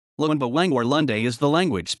Lun Bawang or Lundayeh is the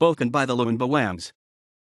language spoken by the Lun Bawangs.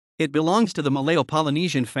 It belongs to the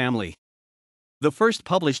Malayo-Polynesian family. The first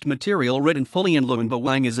published material written fully in Lun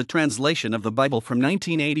Bawang is a translation of the Bible from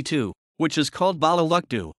 1982, which is called Bala Luk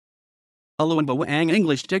Do. A Lun Bawang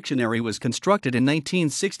English dictionary was constructed in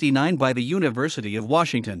 1969 by the University of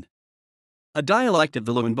Washington. A dialect of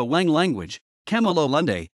the Lun Bawang language, Kemaloh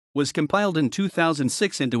Lundayeh, was compiled in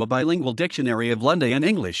 2006 into a bilingual dictionary of Lundayeh and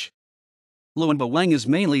English. Lun Bawang is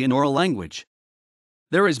mainly an oral language.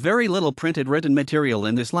 There is very little printed written material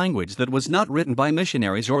in this language that was not written by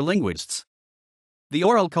missionaries or linguists. The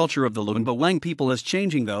oral culture of the Lun Bawang people is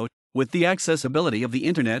changing though, with the accessibility of the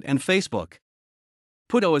internet and Facebook.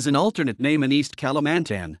 Puto is an alternate name in East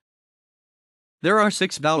Kalimantan. There are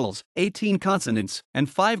 6 vowels, 18 consonants, and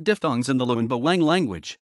 5 diphthongs in the Lun Bawang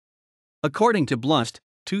language. According to Blust,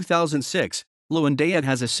 2006, Lundayeh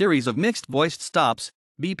has a series of mixed-voiced stops,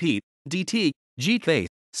 BP, DT, GK,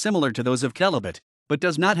 similar to those of Kelabit, but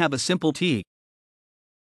does not have a simple T.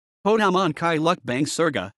 Podaman kai luk bang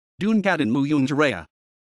surga, dunkatan muyun jarea.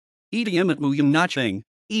 Idiom at muyun nachang,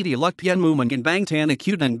 idi luk pien mumangan bang tan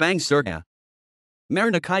akutan bang surga.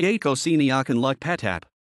 Merna kai ako siniakan luk patap.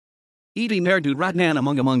 Idi merdu ratnan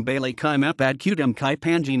among bale kai mapad kutam kai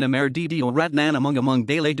panjina mer didio ratnan among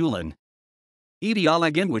bale dulan. Idi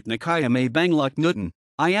alagin with nakaya may bang luk nutan,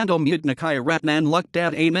 iando mut nakaya ratnan luk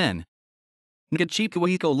dad amen.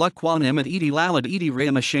 Ngachipkawiko luk kwanem at idi lalad idi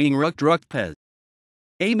ramashang ruk druk pez.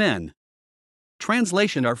 Amen.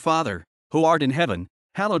 Translation: Our Father, who art in heaven,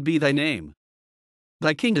 hallowed be thy name.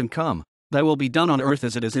 Thy kingdom come, thy will be done on earth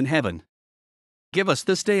as it is in heaven. Give us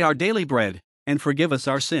this day our daily bread, and forgive us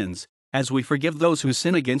our sins, as we forgive those who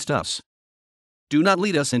sin against us. Do not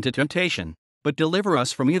lead us into temptation, but deliver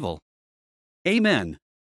us from evil. Amen.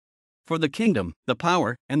 For the kingdom, the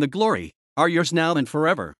power, and the glory are yours now and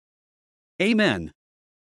forever. Amen.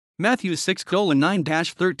 Matthew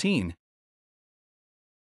 6:9-13.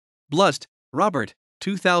 Blust, Robert,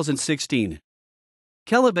 2016.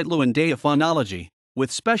 Kelabit Lundayeh phonology,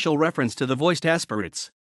 with special reference to the voiced aspirates.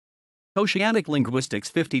 Oceanic Linguistics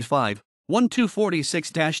 55,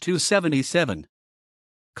 1246-277.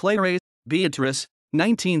 Clare, Beatrice,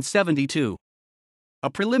 1972. A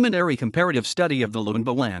preliminary comparative study of the Lun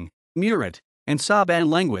Bawang, Murut, and Saban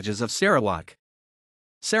languages of Sarawak.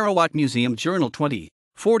 Sarawak Museum Journal 20,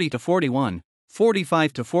 40-41,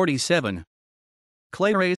 45-47.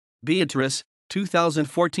 Clare, Beatrice,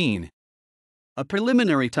 2014. A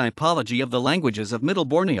preliminary typology of the languages of Middle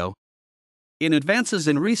Borneo. In Advances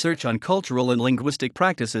in Research on Cultural and Linguistic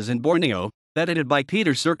Practices in Borneo, edited by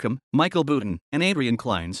Peter Surcombe, Michael Boutin, and Adrian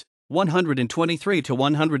Kleins,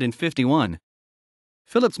 123-151.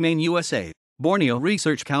 Phillips, Maine, USA, Borneo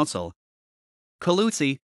Research Council.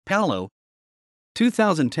 Kalutsi, Paolo.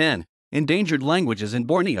 2010, Endangered Languages in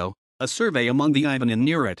Borneo, a survey among the Ivan and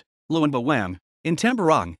Nurut, Lun Bawang, in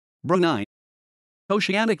Temburong, Brunei.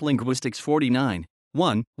 Oceanic Linguistics 49,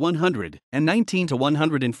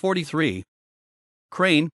 119-143.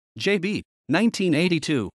 Crane, J.B.,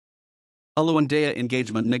 1982. A Lundayeh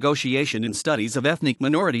Engagement Negotiation in Studies of Ethnic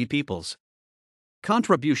Minority Peoples.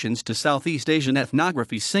 Contributions to Southeast Asian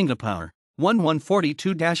Ethnography, Singapore,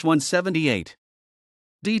 1142-178.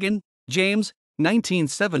 Deegan, James,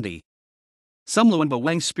 1970. Some Lun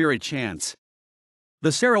Bawang Spirit Chants.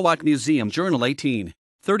 The Sarawak Museum Journal 18,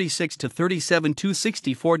 36-37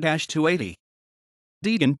 264-280.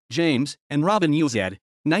 Deegan, James, and Robin Uzad,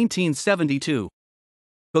 1972.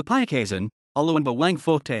 Bapayakasan, a Lun Bawang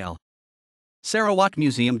Folktale. Sarawak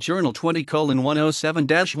Museum Journal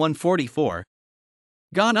 20:107-144.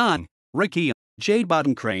 Ganon, Ricky, Jade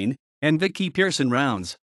Bottom Crane, and Vicky Pearson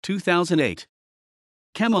Rounds, 2008.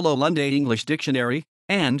 Kemaloh Lundayeh English Dictionary,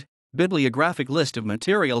 and Bibliographic List of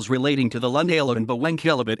Materials relating to the Lundayeh Lun Bawang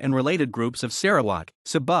Kelabit and related groups of Sarawak,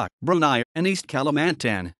 Sabah, Brunei, and East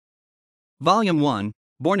Kalimantan. Volume 1,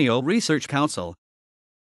 Borneo Research Council.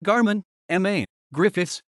 Garman, M.A.,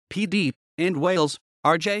 Griffiths, P.D., and Wales,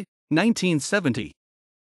 R.J., 1970.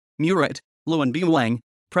 Murut, Lun Bawang,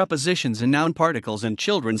 Prepositions and Noun Particles in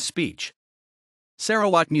Children's Speech.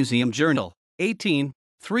 Sarawak Museum Journal, 18,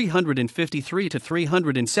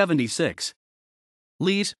 353-376.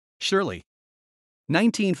 Lees, Shirley.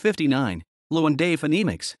 1959, Lundayeh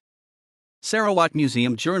Phonemics. Sarawak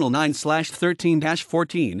Museum Journal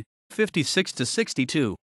 9/13-14,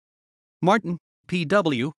 56-62. Martin,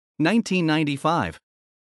 P.W., 1995.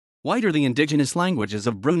 White are the indigenous languages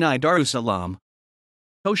of Brunei Darussalam.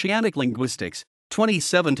 Oceanic Linguistics,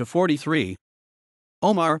 27-43.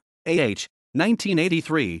 Omar, A.H.,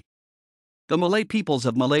 1983. The Malay Peoples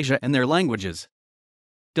of Malaysia and Their Languages.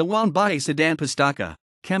 Dewan Bayi Sedan Pustaka,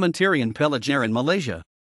 Kementerian Pelajaran Malaysia.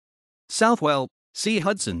 Southwell, C.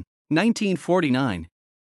 Hudson, 1949.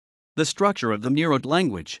 The Structure of the Murod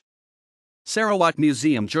Language. Sarawak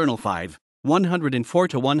Museum Journal 5, 104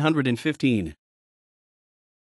 to 115.